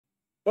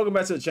Welcome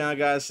back to the channel,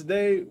 guys.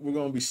 Today we're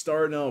gonna be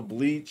starting on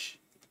Bleach.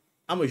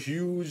 I'm a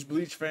huge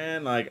Bleach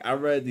fan. Like, I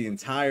read the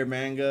entire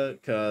manga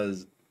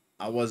because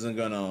I wasn't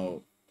gonna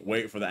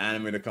wait for the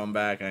anime to come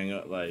back. I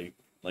got like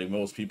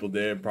most people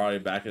did probably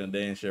back in the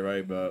day and shit,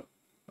 right? But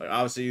like,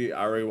 obviously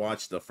I already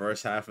watched the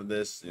first half of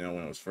this, you know,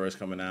 when it was first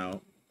coming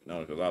out. You know,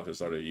 because obviously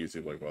started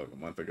YouTube like what, a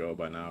month ago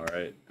by now,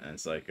 right? And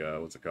it's like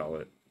what's it call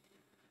it?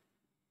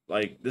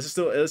 Like, it was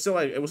still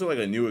like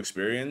a new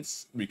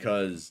experience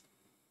because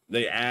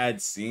they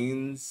add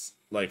scenes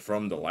like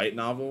from the light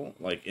novel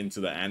like into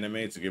the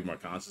anime to give more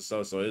content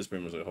stuff, so it is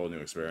pretty much like a whole new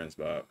experience.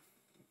 But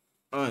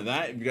other than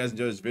that, if you guys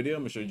enjoyed this video,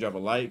 make sure you drop a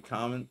like,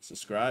 comment,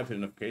 subscribe, hit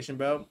the notification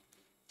bell,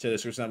 check the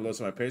description down below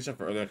to my Patreon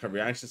for early uncut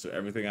reactions to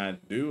everything I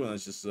do. And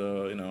it's just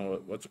you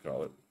know, what's it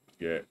call it,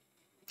 get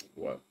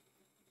what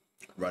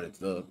right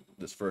into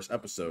this first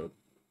episode.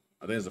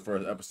 I think it's the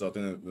first episode. I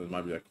think there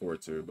might be a core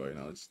too, but you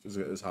know,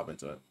 let's hop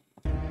into it.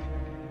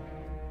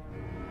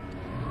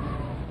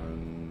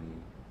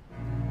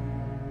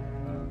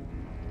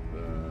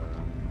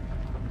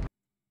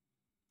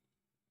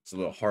 It's a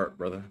little heart,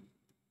 brother.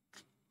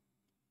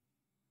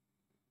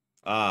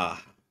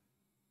 Ah,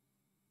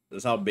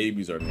 that's how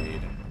babies are made.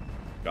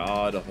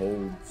 God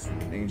holds,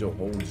 angel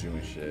holds you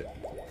and shit.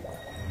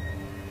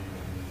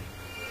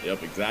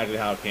 Yep, exactly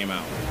how it came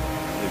out.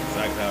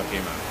 Exactly how it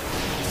came out.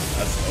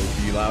 That's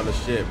OP loud as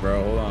shit,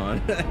 bro. Hold on.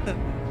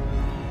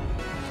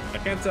 I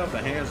can't tell if the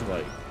hands are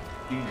like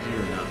PG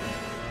or not.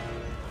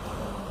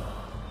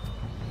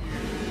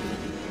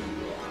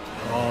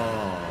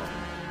 Oh.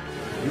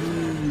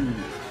 Ooh.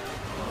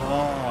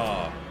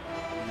 Oh.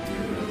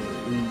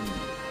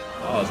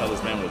 Oh, that's how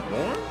this man was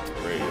born?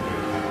 Great.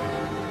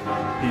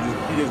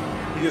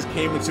 He just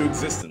came into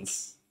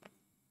existence.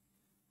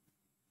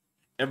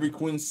 Every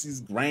Quincy's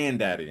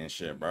granddaddy and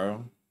shit,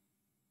 bro.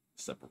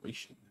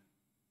 Separation.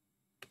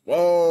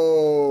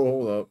 Whoa,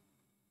 hold up.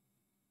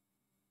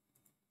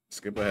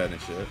 Skip ahead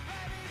and shit.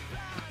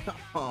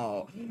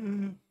 Oh,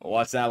 I'll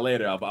watch that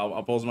later.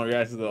 I'll post my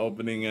reaction to the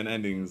opening and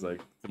endings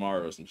like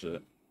tomorrow or some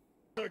shit.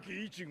 Okay,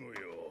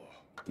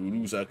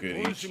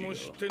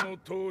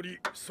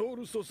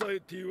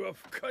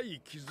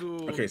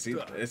 see,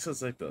 it's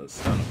just like the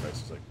sound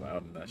effects is like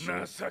loud and that shit.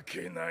 Facts.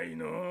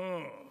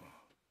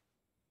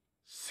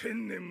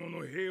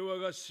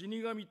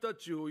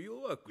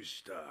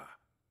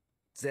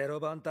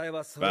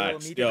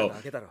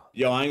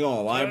 Yo, I ain't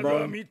gonna lie, bro.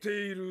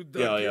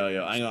 Yo,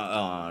 I ain't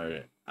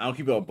gonna. I don't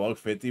keep it a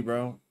 $1.50,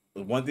 bro.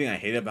 The one thing I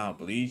hate about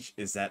Bleach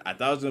is that I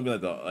thought it was gonna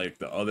be like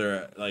the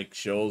other like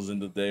shows in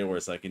the day where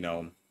it's like, you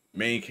know,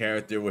 main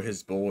character with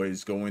his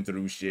boys going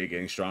through shit,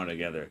 getting strong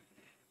together.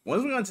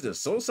 Once we got into the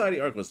Soul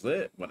Society arc was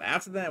lit, but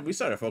after that we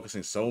started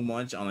focusing so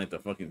much on like the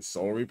fucking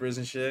Soul Reapers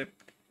and shit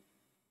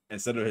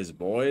instead of his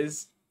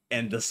boys.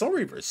 And the Soul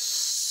Reapers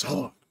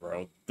suck,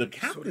 bro. The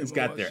captains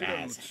got their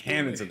ass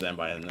handed to them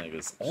by the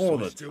niggas all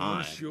the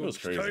time. It was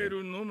crazy.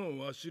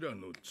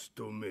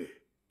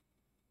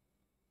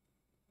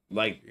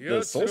 Like,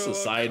 the Soul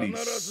Society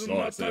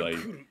sucks. Like,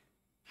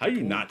 how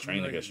you not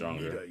train to get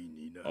stronger?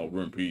 Oh,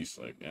 we're in peace.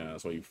 Like, yeah,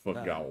 that's why you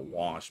fucking got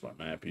washed by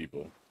mad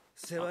people.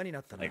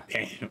 Like,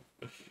 damn.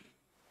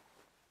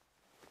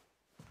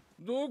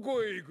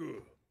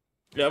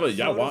 Yeah, but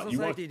y'all want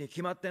no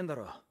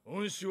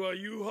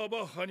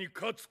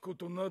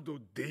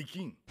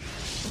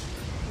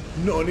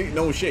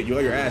shit. You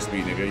got your ass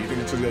beat, nigga. You think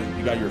it's just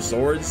you got your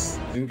swords?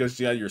 You think because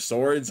you got your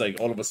swords,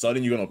 like all of a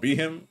sudden you're gonna beat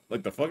him?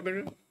 Like the fuck,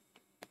 nigga?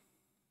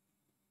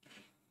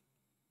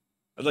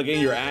 It's like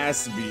getting your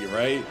ass beat,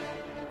 right?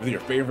 With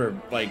your favorite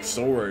like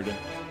sword,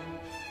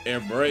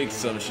 and breaks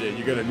some shit.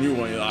 You get a new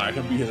one. You're like, I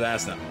can beat his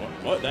ass now.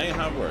 What? That ain't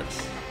how it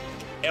works.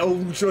 El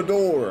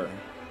Luchador.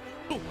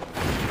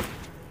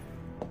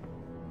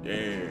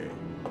 Yeah.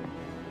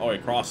 Oh,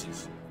 it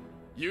crosses.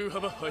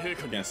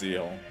 Can't see it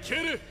all.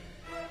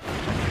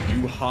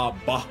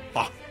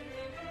 Yuhabaha.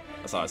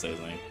 That's how I say his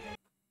name.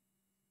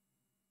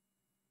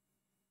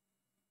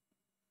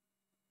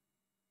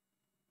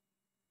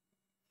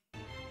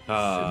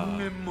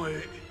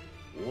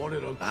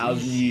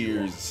 Thousand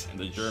years and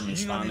the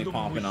Germans finally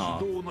popping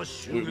off.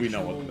 We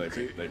know what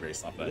they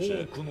based off that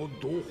shit.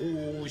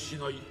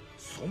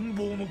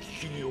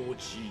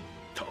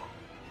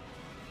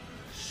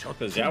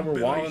 Because yeah,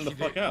 we're wilding the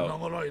fuck out.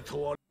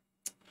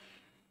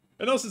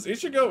 You know, since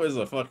Ichigo is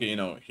a fucking, you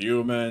know,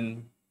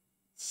 human,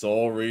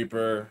 Soul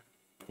Reaper,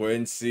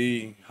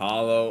 Quincy,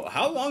 Hollow,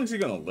 how long is he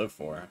gonna live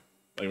for?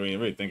 Like, when you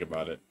really think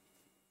about it.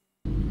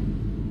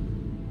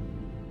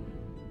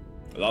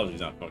 As long as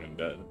he's not fucking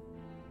dead.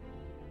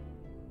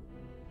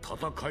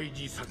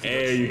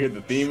 Hey, you hear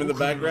the theme in the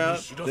background?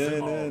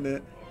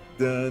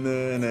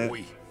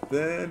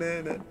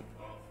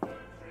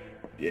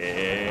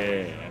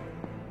 Yeah.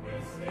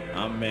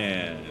 I'm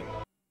man.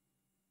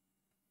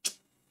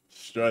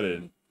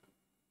 Strutted.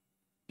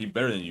 He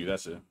better than you,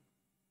 that's it.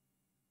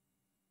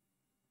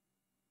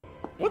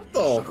 What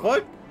the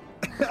fuck?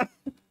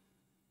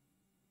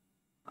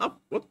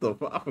 What the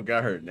fuck? I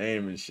forgot her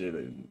name and shit.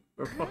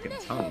 Her fucking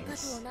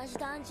tongues.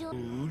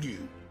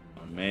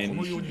 My man,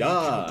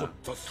 Ishida.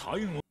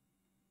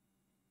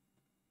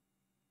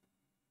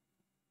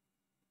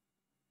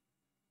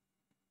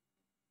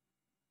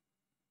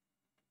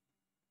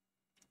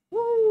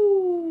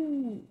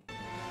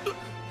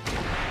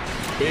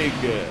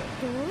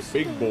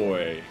 big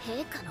boy.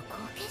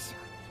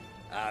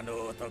 I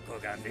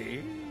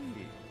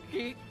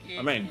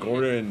mean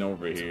Gordon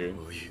over here.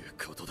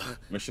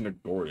 Commissioner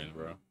Gordon,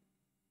 bro.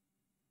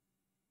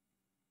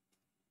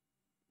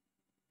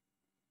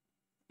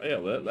 Oh, yeah,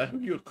 let who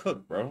you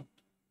cook, bro.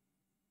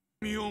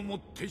 I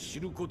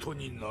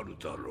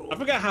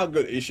forgot how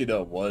good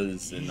Ishida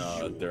was in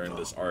during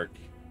this arc.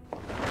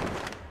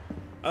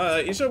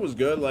 Ishida was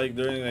good like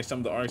during like some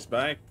of the arcs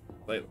back,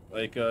 like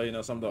you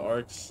know, some of the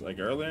arcs like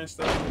earlier and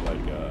stuff. Like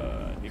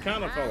he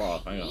kind of fell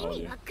off. I ain't gonna hold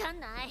you.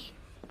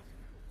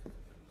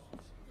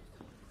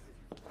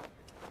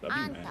 That'd be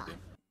mad, dude.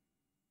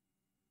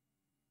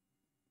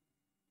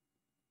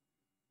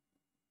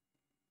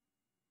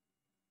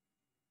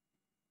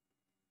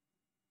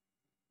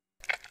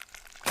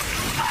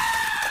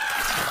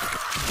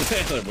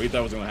 What you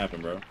thought was gonna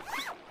happen, bro?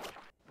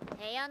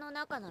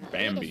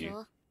 Bambi.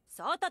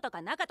 外と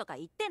か中とか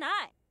言って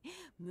ない。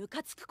ム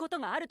カつくこと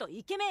があると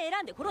イケメン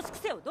選んで殺す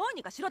癖をどう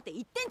にかしろって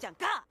言ってんじゃん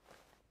か。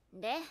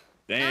で、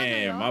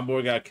Damn, my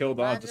boy got killed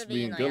off just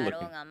being good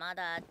looking.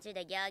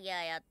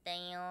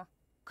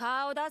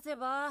 顔出せ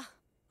ば、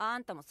あ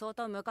んたも相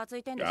当ムカつ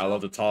いてんでしょ。I love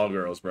the tall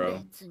girls,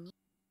 bro.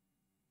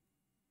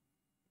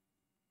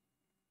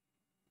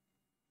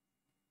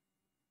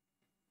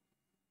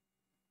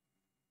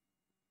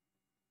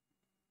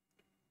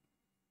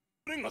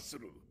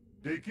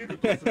 できる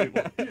とすれ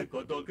ば陛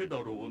下だけだ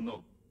ろうな。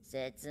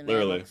説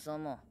明もクソ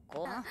も。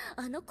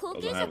あの後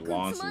継者くん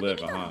つまんでみ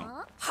たら？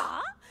は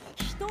あ？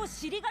人を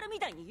尻軽み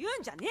たいに言う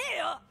んじゃねえ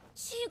よ。違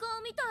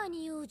うみたい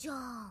に言うじゃ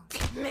ん。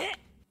ね。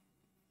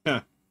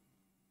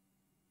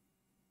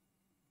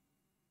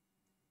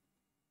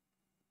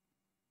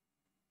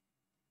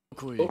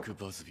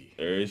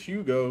There's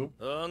Hugo.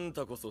 あん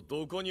たこそ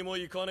どこにも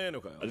行かねえ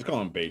のかよ。I just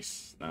call him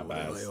base, not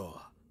Bass.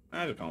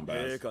 I just call him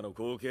Bass. 陛下の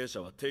後継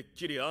者はてっ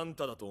きりあん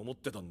ただと思っ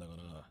てたんだが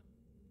な。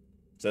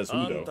Says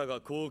who though? あんたが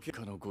後継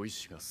者のご意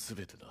志が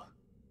全てだ。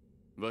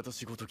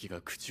私ごとき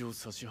が口を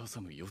差し挟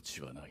む余地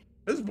はない。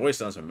 This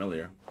voice sounds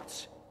familiar.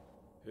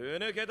 ふ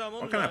ぬけたも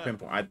ん What kind だ。of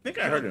pinpoint? I think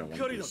I heard it in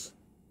One Piece.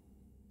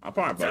 I'll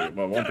probably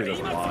but One Piece has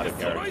a lot of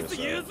characters.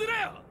 So.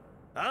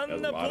 あん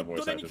なポッ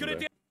トでにくれ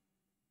て。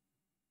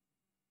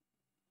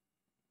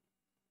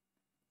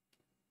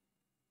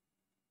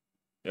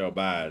Yo,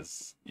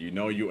 Baz, you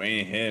know you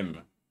ain't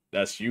him.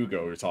 That's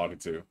Hugo you're talking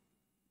to.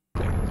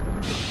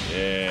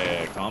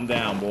 Yeah, calm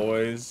down,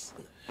 boys.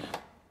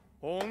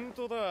 本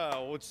当だ、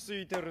落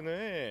ち着いてる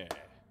ね。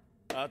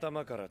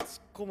頭から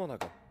突っ込まな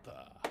かっ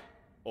た。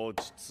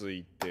落ち着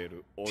いて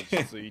る、落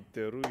ち着い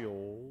てるよ。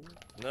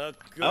I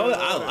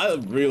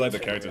really like the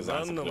character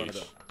designs of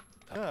Bleach.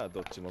 ああ、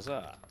どっちも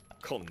さ、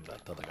こんな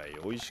戦い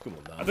美味しく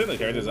もな。I think the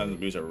character designs of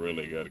Bleach are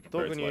really good compared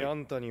特 to に like あ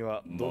んたに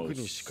は毒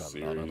にしか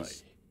ならない。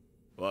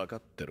分か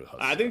ってるは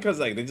ず。I think because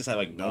like they just have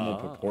like normal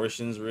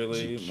proportions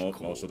really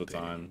most of the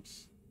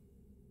times.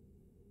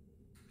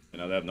 You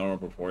know, they have normal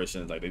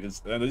proportions. Like they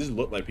just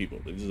look like people.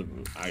 They just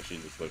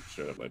actually just look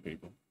straight up like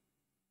people.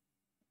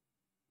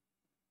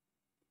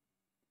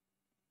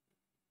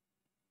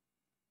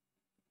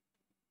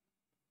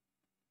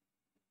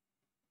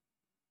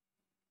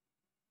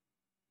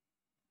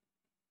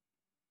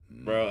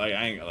 Bro, like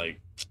I ain't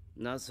like.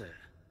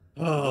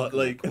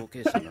 Like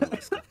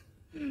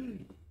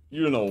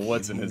you don't know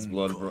what's in his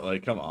blood, bro.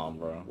 Like, come on,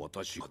 bro.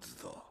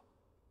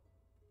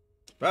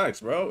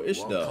 Facts, bro.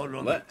 Ishida.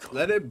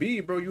 Let it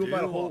be, bro. You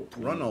about to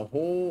run a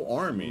whole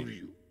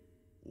army.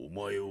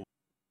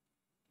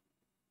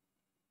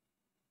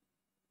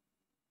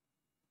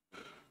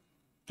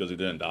 Because he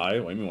didn't die?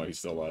 What do you mean why he's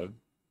still alive?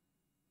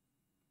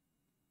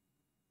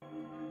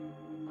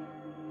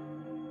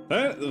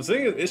 The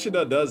thing is,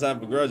 Ishida does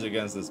have a grudge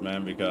against this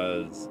man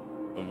because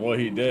of what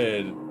he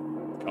did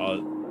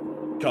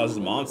caused his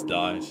mom to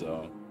die,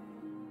 so.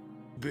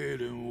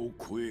 I'm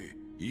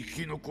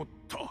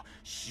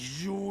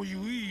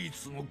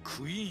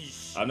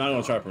not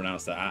gonna try to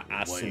pronounce that.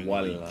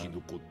 Aswala.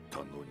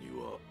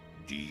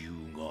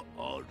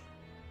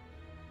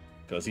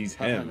 Because he's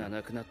him.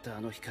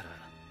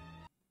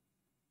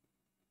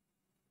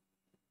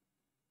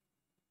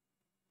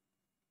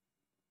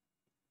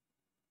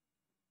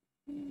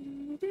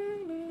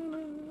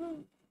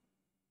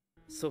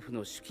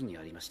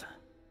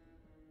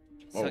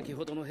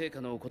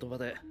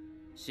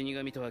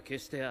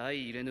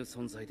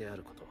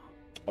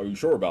 Are you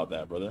sure about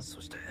that, brother?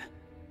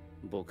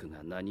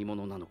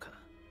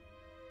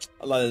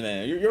 Like,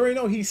 man, you already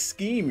know he's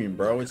scheming,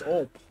 bro. It's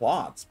all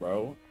plots,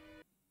 bro.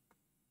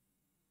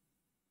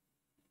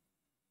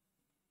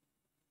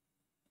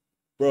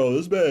 Bro,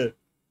 this bad.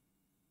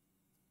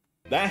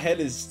 That head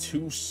is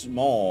too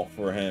small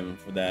for him,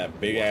 for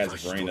that big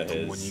ass brain of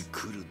his.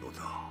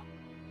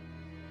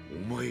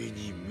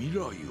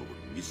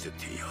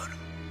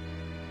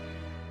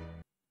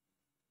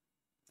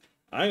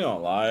 I ain't gonna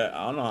lie,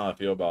 I don't know how I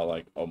feel about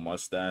like a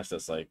mustache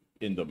that's like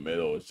in the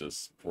middle, it's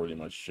just pretty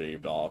much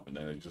shaved off and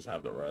then they just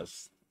have the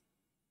rest.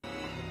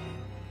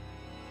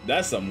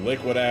 That's some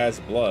liquid ass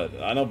blood.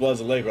 I know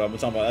blood's a liquid, I'm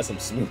talking about that's some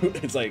smooth,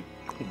 it's like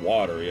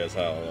watery as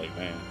hell, like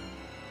man.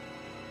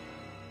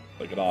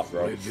 Look it off,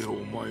 bro. でお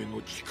前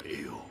の誓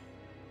いよ。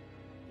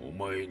お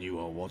前に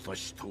は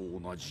私と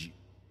同じ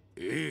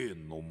A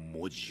の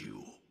文字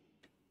を。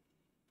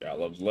God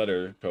loves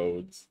letter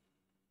codes.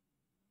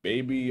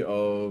 Baby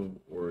of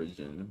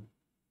origin.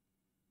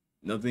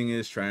 Nothing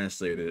is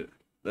translated.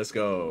 Let's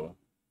go.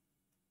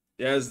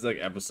 Yeah, it's like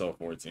episode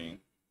 14.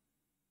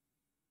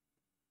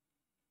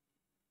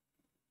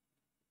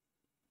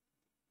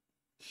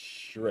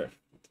 Shrift.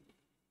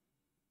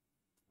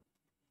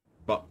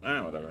 But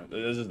whatever.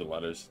 This is the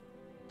letters.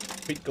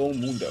 Pico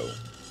Mundo.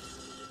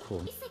 遺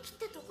跡っ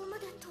てどこま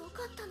で遠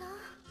かったな。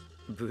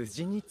無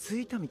事に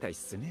着いたみたいっ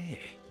すね。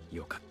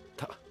よかっ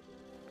た。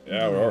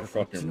Yeah, we're all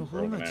fucking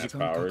broken ass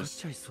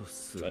powers.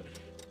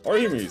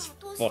 Orihimi's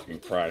fucking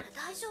cracked.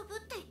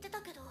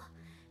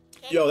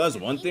 Yo, that's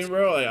one thing,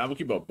 bro. Like, I'm gonna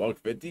keep a buck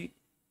 50.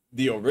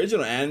 The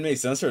original anime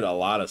censored a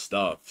lot of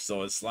stuff,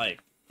 so it's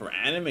like for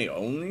anime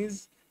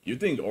onlys, you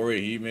think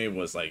Orihime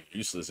was like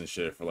useless and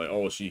shit for like,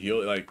 oh, she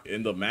healed. Like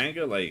in the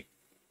manga, like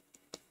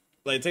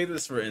take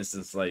this for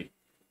instance, like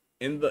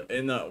in the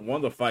one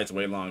of the fights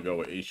way long ago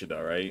with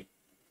Ishida, right?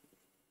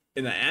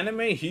 In the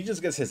anime, he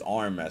just gets his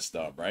arm messed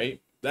up,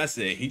 right? That's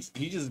it.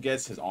 He just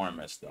gets his arm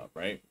messed up,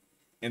 right?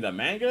 In the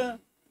manga,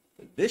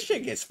 this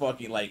shit gets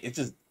fucking like it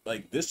just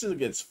like this shit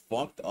gets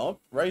fucked up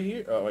right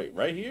here. Oh wait,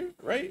 right here,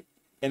 right?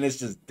 And it's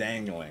just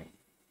dangling.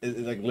 It's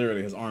like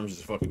literally his arm's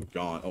just fucking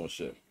gone. Oh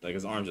shit! Like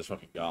his arm's just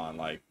fucking gone.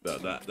 Like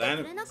the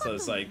anime. So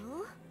it's like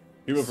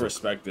people's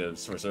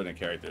perspectives for certain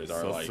characters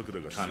are like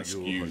kind of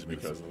skewed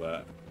because of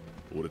that.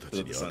 Because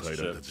of the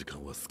censorship.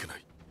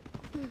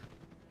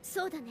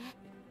 そうだね。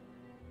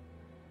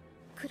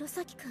黒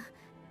崎くん、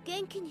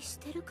元気にし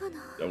てるか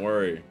な? Don't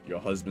worry, your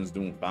husband's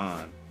doing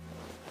fine.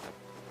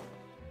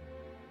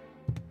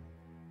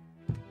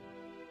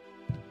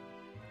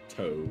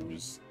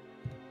 Toes.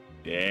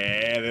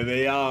 Yeah, there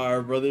they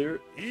are, brother.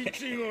 い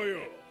ちご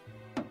よ。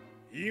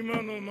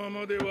今のま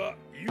までは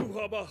ユ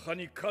ハバッハ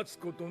に勝つ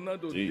ことな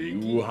どできない。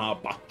ユハ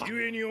バッハ。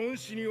ゆえに恩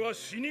師には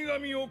死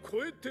神を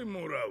超えて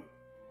もらう。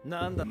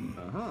なんだ。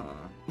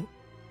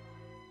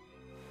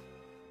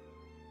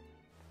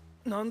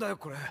なんだよ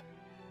これ。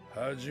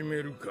始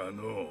めるか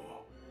の。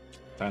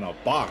Kind of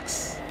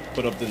box.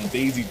 Put up them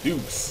Daisy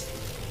Dukes.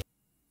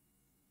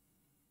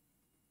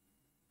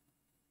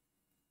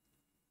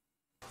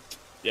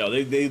 Yo,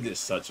 they did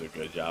such a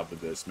good job with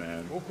this,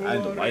 man.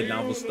 And the light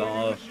novel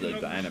stuff,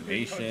 like the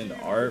animation, the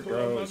art,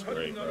 bro, it's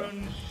great, bro.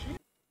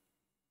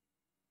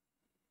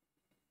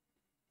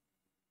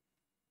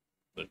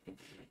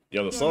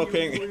 Yo, the Soul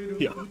King,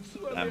 yo,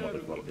 that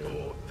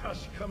motherfucker.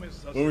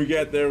 When we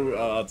get there,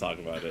 I'll talk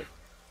about it.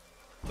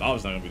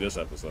 Obviously not gonna be this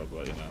episode,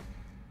 but you know.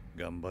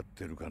 頑張っ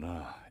てるか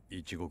な、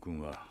いちごく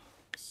んは。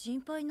心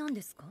配なん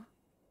ですか?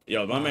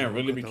 Yo, my man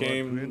really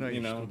became,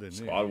 you know,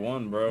 squad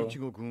one, bro. He's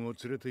the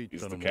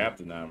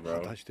captain now,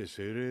 bro. 果たして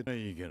精霊な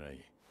いけない。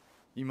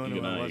今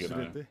のは忘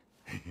れて。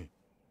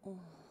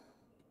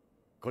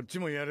こっち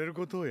もやれる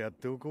ことをやっ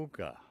ておこう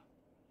か。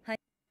はい。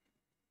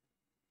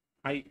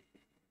はい。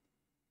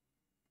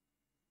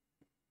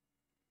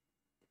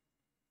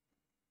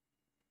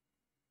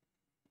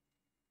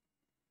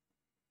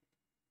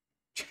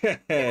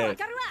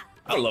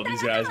I love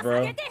these guys,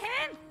 bro.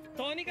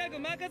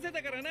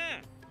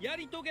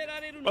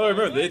 Oh,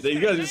 remember,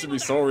 you guys used to be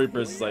Soul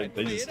Reapers, like,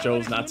 they just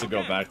chose not to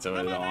go back to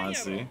it,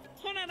 honestly.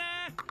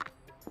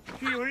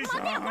 ひよりさ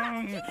ん、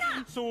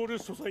ソウル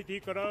ソサイテ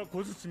ィから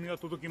小包が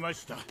届きま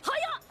した。早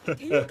っ。っ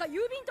ていうか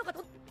郵便とか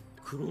と。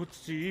黒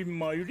土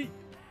まゆり。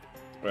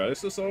Wait, are they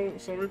still Soul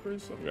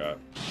Reapers? Oh god.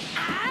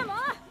 ああ、もう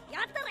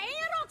やったらええ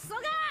やろクソ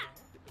が。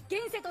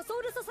現世とソ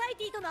ウルソサイ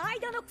ティとの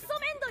間のクソ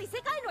めんどい世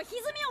界の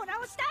歪みを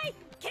直したい。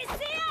結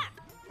成や。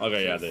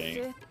Okay, yeah,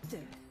 they ain't.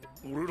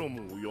 俺ら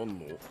もやん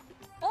の？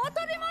当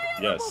たり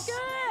前やろボケ。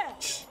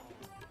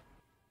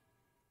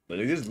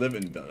Like, they just live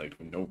in like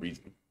for no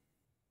reason.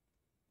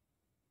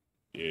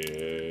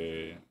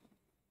 Yeah.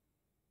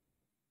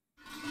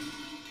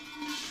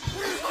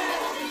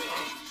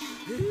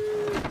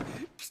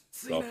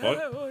 The fuck?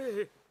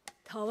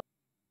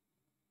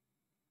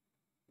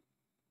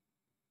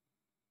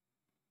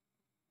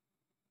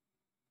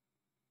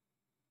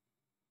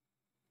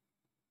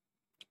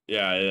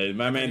 Yeah,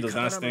 my man does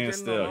not stand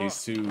still.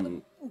 He's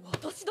too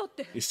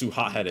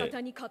hot-headed.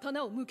 I'm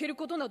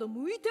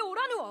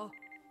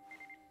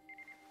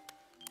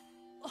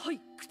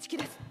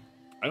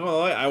gonna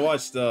lie, I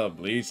watched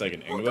Bleach like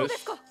in English,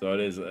 so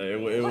it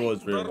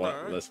was weird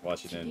let's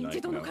watch it in like,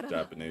 you know,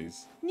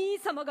 Japanese.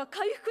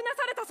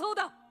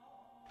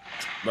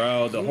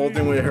 Bro, the whole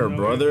thing with her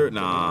brother?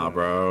 Nah,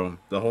 bro.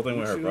 The whole thing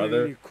with her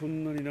brother?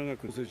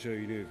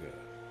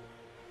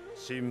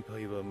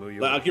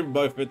 Like, I'll give him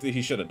about 50,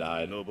 he should have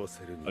died. I'll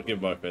give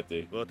him about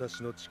 50. I'm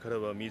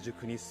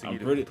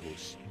pretty...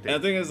 And the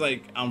thing is,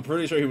 like, I'm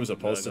pretty sure he was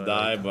supposed to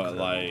die, but,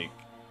 like...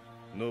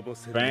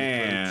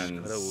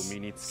 Fans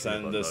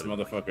send this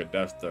motherfucker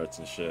death threats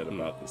and shit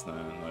about this,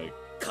 man. Like,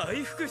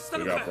 we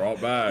got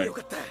brought back. At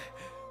least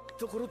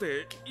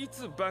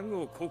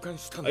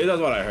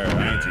that's what I heard.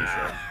 I ain't too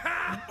sure.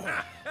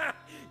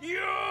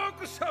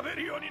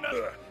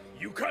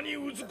 床に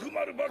うずく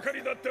まるばか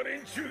りだった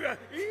連中が、いやー、立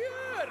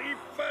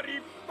派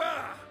立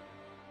派。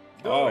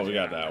Oh, we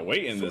got that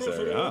weight in this area, huh?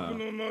 そろそろ奥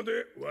の間で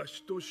わ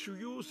しと修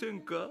行せ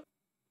んか?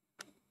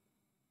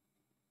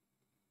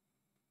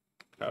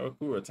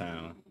 Karakura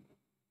Town.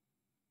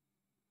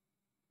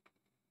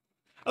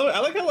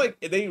 I like how like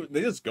they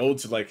just go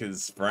to like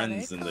his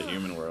friends in the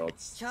human world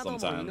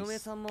sometimes.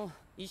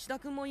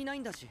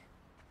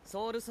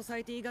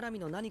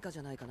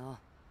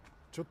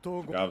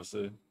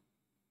 Obviously.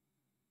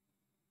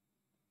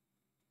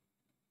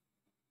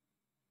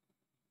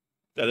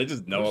 Yeah, they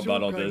just know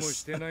about all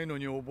this. They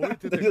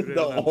just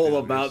know all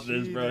about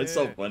this, bro. It's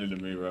so funny to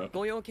me, bro.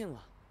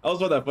 I was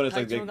about that funny. It's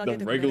like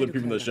the regular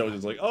people in the show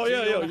just like, oh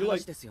yeah, yo, you're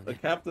like the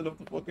captain of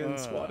the fucking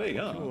squad A,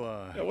 huh?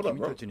 Yeah, what up,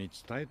 bro? 別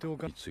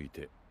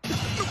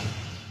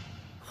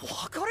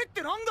れっ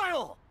てなんだ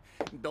よ。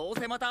どう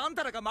せまたあん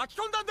たらが巻き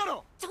込んだんだ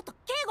ろ。ちょっと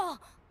ケイゴ。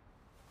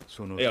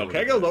 Yo,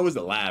 Kego's always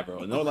the lad,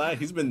 bro. No lie,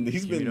 he's been the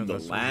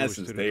lad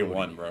since day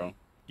one, bro.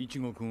 イチ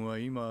ゴ君は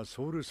今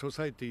ソウルソ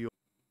サイティを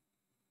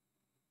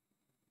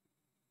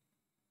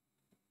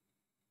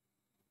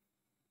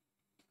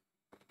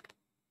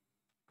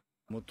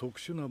もう特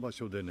殊な場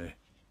所でね。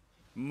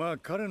まあ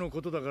彼の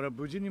ことだから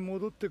無事に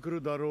戻ってく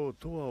るだろう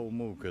とは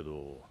思うけ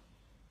ど。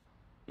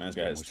Man's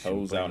got his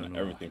toes out and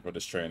everything for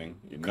this training.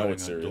 You know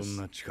it's serious. どん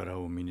な力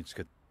を身につ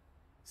け。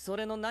そ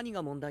れの何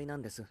が問題な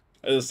んです？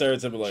 It's a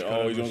stereotype like,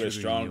 oh, he's gonna get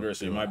stronger,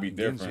 so he might be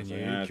different. So,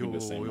 yeah, I think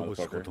the same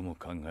motherfucker.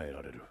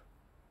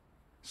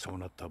 そう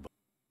なった場合。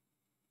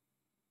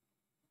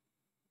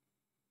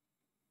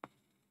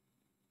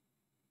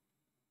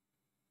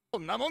こ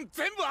んなもん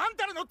全部あん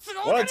たらの都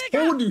合 Well, I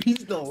told you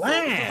he's the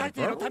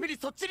lad, のために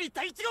そっちに行っ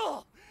た一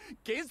号。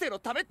現世の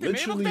ためって名目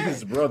Literally で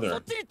his brother. そ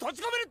っちに閉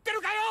じ込めるって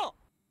るかよ。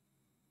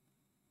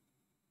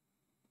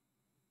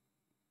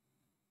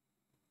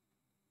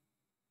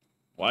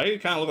 Why do you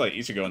kind of look like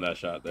Ichigo in that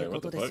shot there?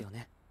 What the fuck?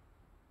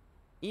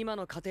 今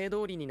の過程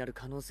通りになる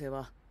可能性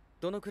は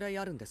どのくらい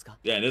あるんですか?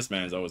 Yeah, this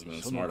man's always been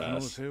a その smart 可能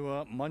ass. 性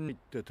は万にっ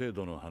て程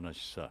度の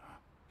話さ。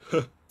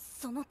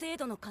その程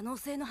度の可能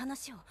性の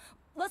話を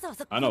わざわ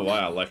ざ I know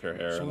why I like her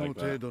hair その like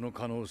程 that. 度の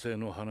可能性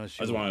の話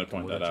I just を wanted to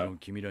point 友 that 達 out. の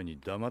君らに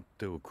黙っ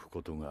ておく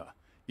ことが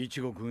イチ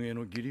ゴ君へ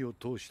の義理を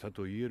通した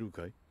と言える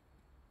かい？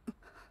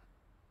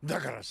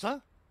だから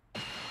さ。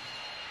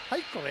は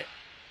いこれ。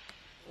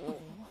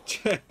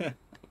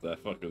What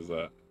the fuck is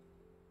that?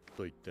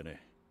 と言って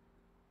ね。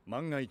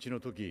万が一の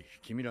時、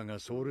君らが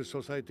ソウル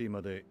ソサイティ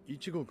までイ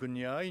チゴ君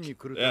に会いに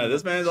来る。Yeah,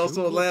 this man's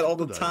also a lad all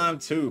the time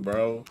too,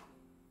 bro.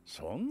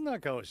 そんな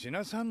顔し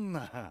なさん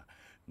な。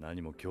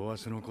何も今日明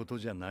日のこと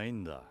じゃない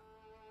んだ。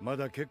ま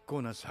だ結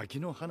構な先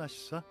の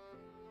話さ。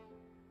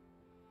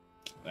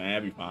Nah,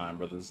 it'll be fine,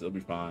 brothers. It'll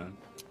be fine.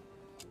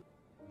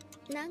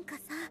 なんか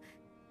さ、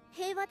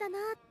平和だな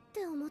っ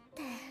て思っ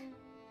て。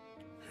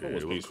It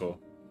was peaceful.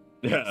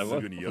 Yeah, す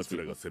ぐに奴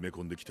らが攻め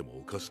込んできても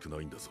おかしく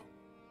ないんだぞ。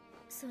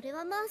それ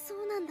はまあそ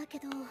うなんだけ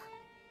ど、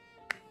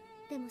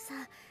でもさ、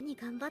に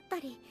頑張った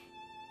り、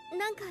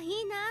なんかいい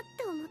なっ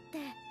て思って。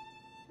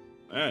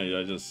Yeah,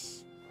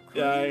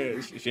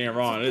 yeah, she ain't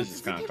wrong. It's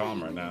just kind of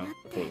calm right now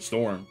before the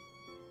storm.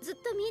 ずっ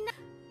とみんな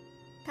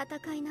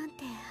戦いなん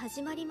て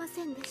始まりま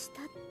せんでし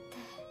たって。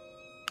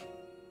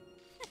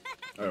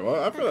Alright,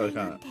 well, I feel like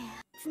kind of.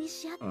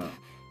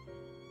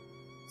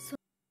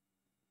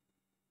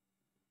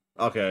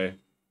 Okay.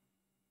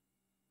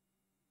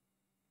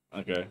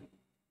 Okay.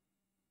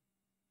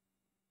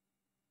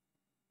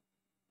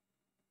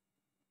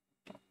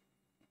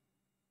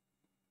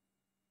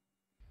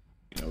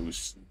 You know,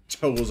 whose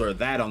toes are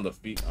that on the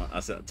feet? I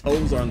said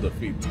toes are on the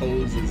feet.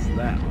 Toes is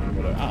that on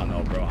whatever. I don't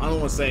know, bro. I don't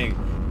know what's saying.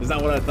 It's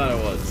not what I thought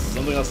it was.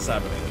 Something else is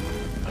happening.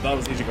 I thought it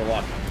was Ichigo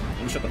walking.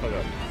 Let me shut the fuck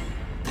up.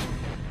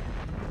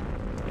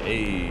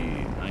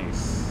 Hey,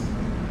 nice.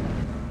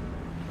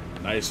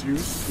 Nice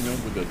use, you know,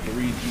 with the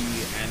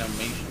 3D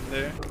animation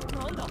there.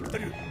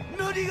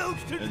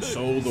 And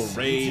so the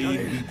raid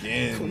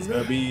begins,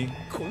 baby.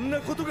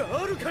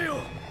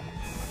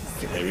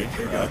 Maybe,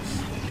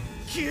 perhaps.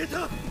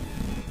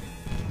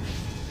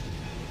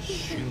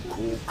 進行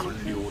完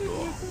了だ。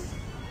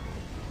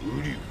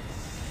ウリュウ、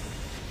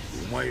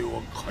お前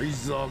はカイ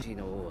ザー。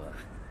の王は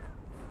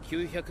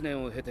900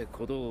年を経て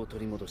鼓動を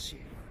取り戻し、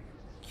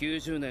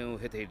90年を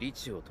経て理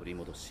智を取り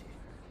戻し、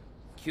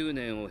9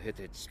年を経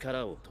て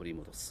力を取り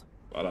戻す。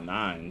A lot of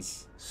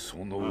nines.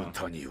 その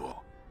歌に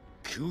は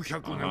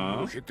900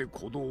年を経て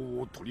鼓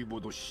動を取り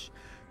戻し、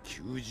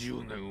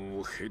90年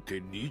を経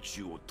て理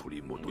智を取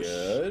り戻し。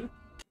Good.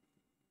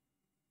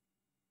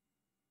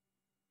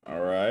 All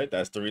right,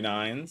 that's 3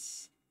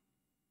 nines.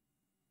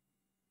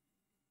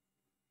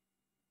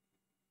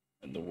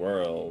 In the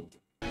world.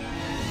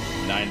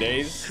 9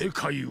 days. 世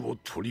界を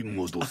取り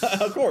戻す。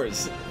Of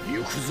course.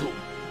 行くぞ、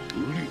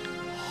ウリ、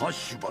ハッ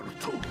シュバル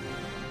ト。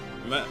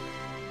Man.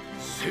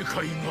 世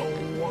界が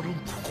終わる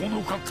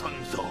9日間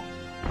だ。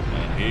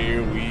And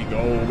here we go,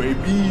 baby.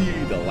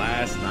 The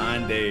last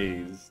 9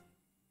 days.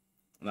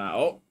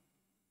 Now,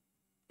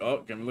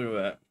 oh, can we look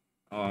at that?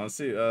 Oh, let's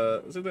see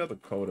if they got the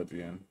code at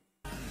the end.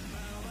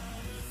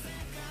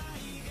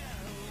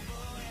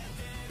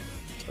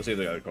 Let's see if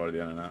they got a card at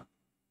the end or not.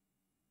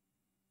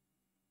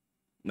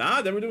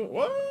 Nah, they were doing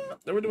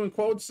what? They were doing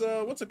quotes.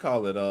 What's it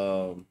called?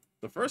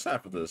 The first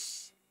half of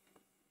this.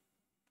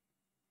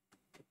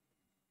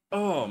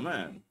 Oh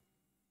man,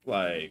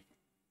 like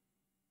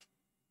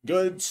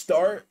good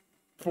start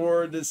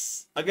for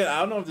this. Again, I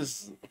don't know if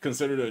this is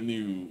considered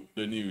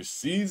the new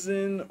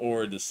season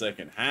or the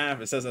second half.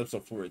 It says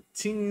episode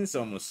 14,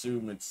 so I'm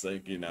assuming it's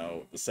like, you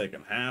know, the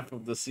second half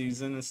of the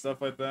season and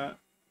stuff like that.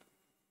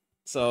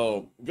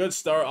 So good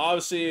start.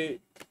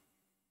 Obviously,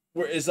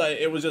 where it's like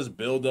it was just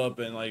build up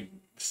and like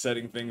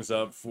setting things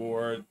up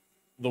for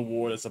the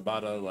war that's about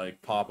to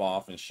like pop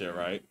off and shit,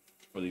 right?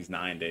 For these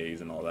 9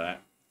 days and all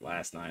that.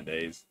 Last 9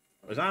 days.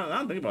 Which I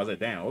don't think about it. I was like,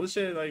 damn, all this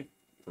shit like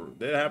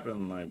did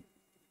happen like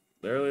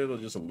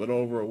literally just a little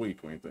over a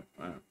week when you think.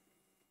 Wow.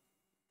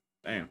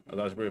 Damn, I thought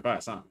it was pretty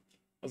fast, huh?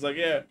 I was like,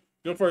 yeah,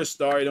 good for a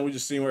start. You know, we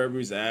just seeing where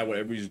everybody's at, what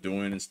everybody's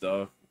doing and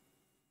stuff.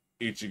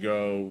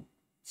 Ichigo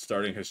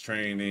starting his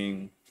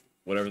training,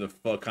 whatever the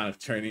fuck kind of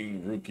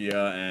training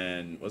Rukia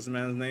and what's the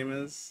man's name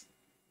is?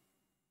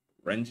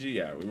 Renji?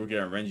 Yeah,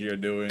 Rukia and Renji are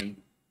doing.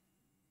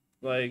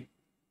 Like,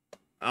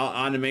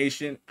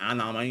 animation.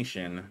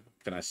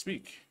 Can I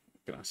speak?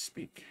 Can I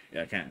speak?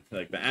 Yeah, I can.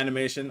 Like, the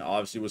animation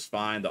obviously was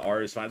fine. The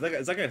art is fine.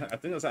 It's like I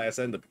think that's how I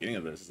said in the beginning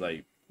of this. It's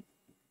like,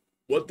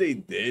 what they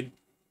did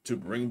to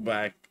bring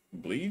back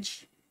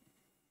Bleach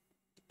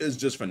is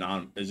just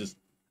phenomenal. It's just,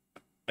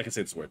 I can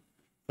say this word.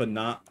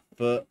 Phenomenal.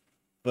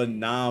 You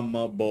know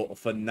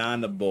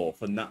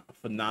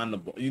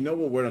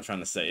what word I'm trying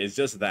to say? It's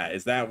just that.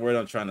 It's that word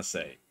I'm trying to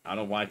say. I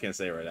don't know why I can't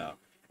say it right now.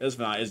 It's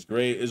fine. It's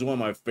great. It's one of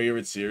my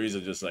favorite series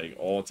of just like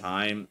all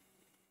time.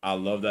 I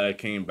love that it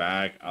came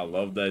back. I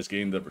love that it's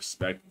getting the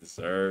respect it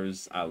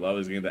deserves. I love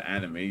it's getting the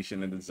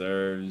animation it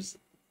deserves.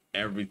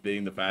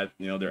 Everything. The fact,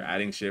 you know, they're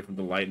adding shit from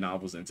the light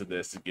novels into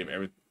this to give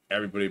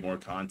everybody more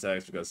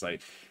context, because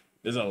like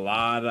there's a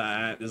lot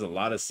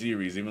of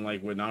series, even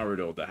like with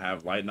Naruto, that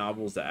have light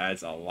novels that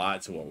adds a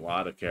lot to a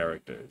lot of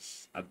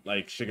characters.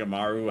 Like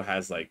Shikamaru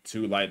has like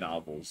 2 light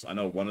novels. I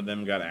know one of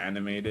them got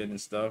animated and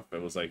stuff.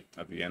 It was like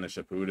at the end of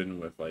Shippuden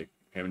with like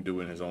him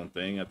doing his own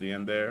thing at the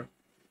end there.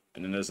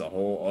 And then there's a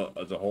whole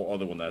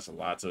other one that's a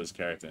lot to his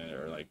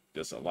character, or like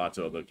just a lot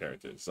to other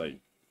characters. Like,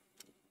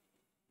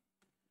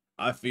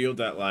 I feel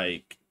that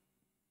like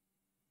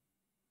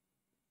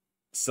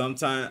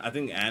sometimes I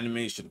think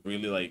anime should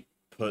really like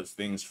put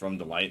things from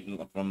the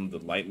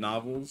light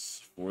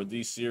novels for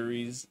these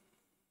series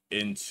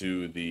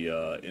into the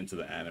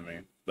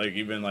anime. Like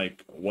even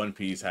like One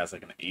Piece has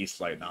like an Ace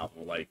light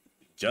novel. Like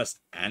just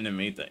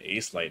animate the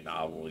Ace light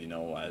novel, you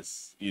know,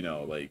 as you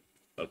know, like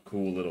a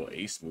cool little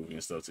Ace movie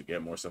and stuff to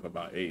get more stuff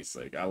about Ace.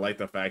 Like I like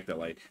the fact that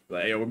like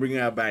hey, we're bringing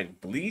out back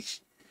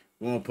Bleach.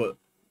 We want to put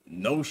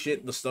no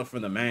shit the stuff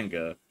from the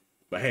manga,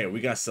 but hey,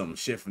 we got some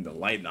shit from the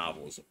light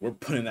novels. We're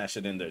putting that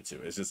shit in there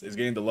too. It's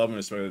getting the love and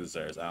respect it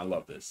deserves. I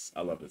love this.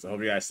 I hope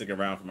you guys stick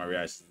around for my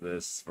reaction to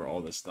this, for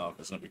all this stuff.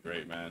 It's gonna be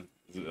great, man.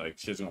 Like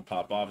shit's gonna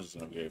pop off. It's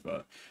gonna be great.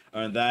 But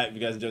other than that, if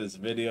you guys enjoyed this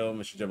video,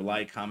 make sure you have a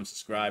like, comment,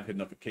 subscribe, hit the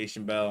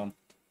notification bell.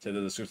 Check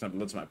the description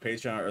below to my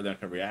Patreon or the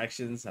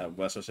reactions. Have a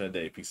blessed rest of the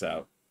day. Peace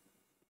out.